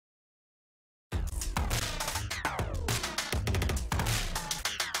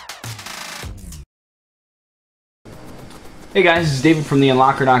Hey guys, this is David from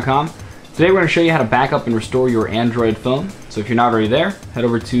theunlocker.com. Today we're going to show you how to back up and restore your Android phone. So if you're not already there, head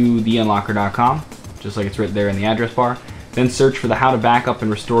over to theunlocker.com, just like it's right there in the address bar. Then search for the How to Backup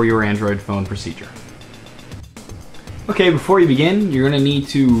and Restore Your Android Phone procedure. Okay, before you begin, you're going to need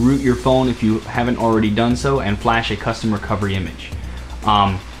to root your phone if you haven't already done so and flash a custom recovery image.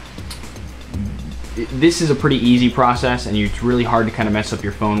 This is a pretty easy process, and it's really hard to kind of mess up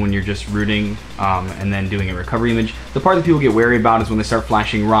your phone when you're just rooting and then doing a recovery image. The part that people get wary about is when they start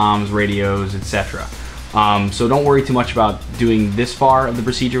flashing ROMs, radios, etc. So don't worry too much about doing this far of the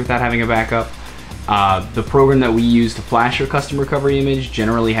procedure without having a backup. The program that we use to flash your custom recovery image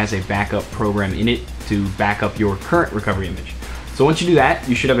generally has a backup program in it to back up your current recovery image. So once you do that,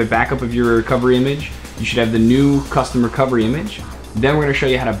 you should have a backup of your recovery image. You should have the new custom recovery image. Then we're going to show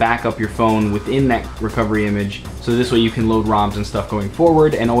you how to back up your phone within that recovery image, so this way you can load ROMs and stuff going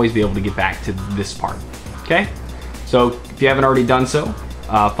forward and always be able to get back to this part. Okay? So if you haven't already done so,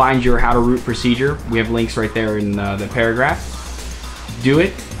 find your how to root procedure. We have links right there in the paragraph. Do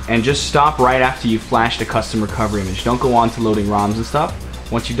it, and just stop right after you flash the custom recovery image. Don't go on to loading ROMs and stuff.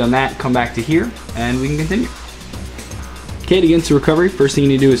 Once you've done that, come back to here and we can continue. Okay, to get into recovery, first thing you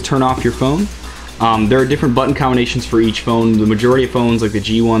need to do is turn off your phone. There are different button combinations for each phone. The majority of phones, like the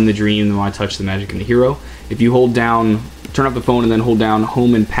G1, the Dream, the MyTouch, the Magic, and the Hero, if you hold down, turn off the phone and then hold down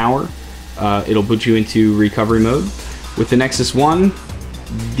Home and Power, it'll put you into recovery mode. With the Nexus 1,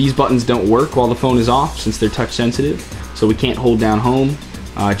 these buttons don't work while the phone is off since they're touch sensitive, so we can't hold down Home.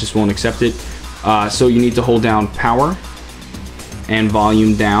 It just won't accept it. So you need to hold down Power and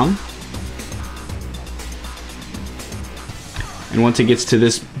Volume down. And once it gets to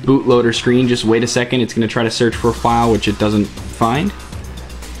this bootloader screen, just wait a second. It's going to try to search for a file which it doesn't find.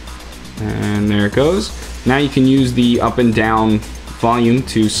 And there it goes. Now you can use the up and down volume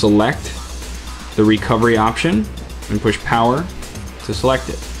to select the recovery option and push power to select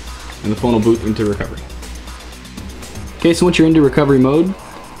it. And the phone will boot into recovery. Okay, so once you're into recovery mode,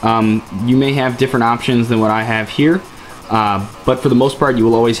 you may have different options than what I have here. But for the most part, you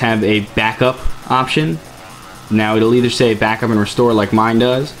will always have a backup option. Now it'll either say backup and restore like mine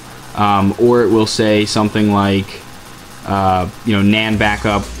does, or it will say something like NAND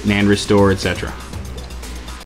backup, NAND restore, etc.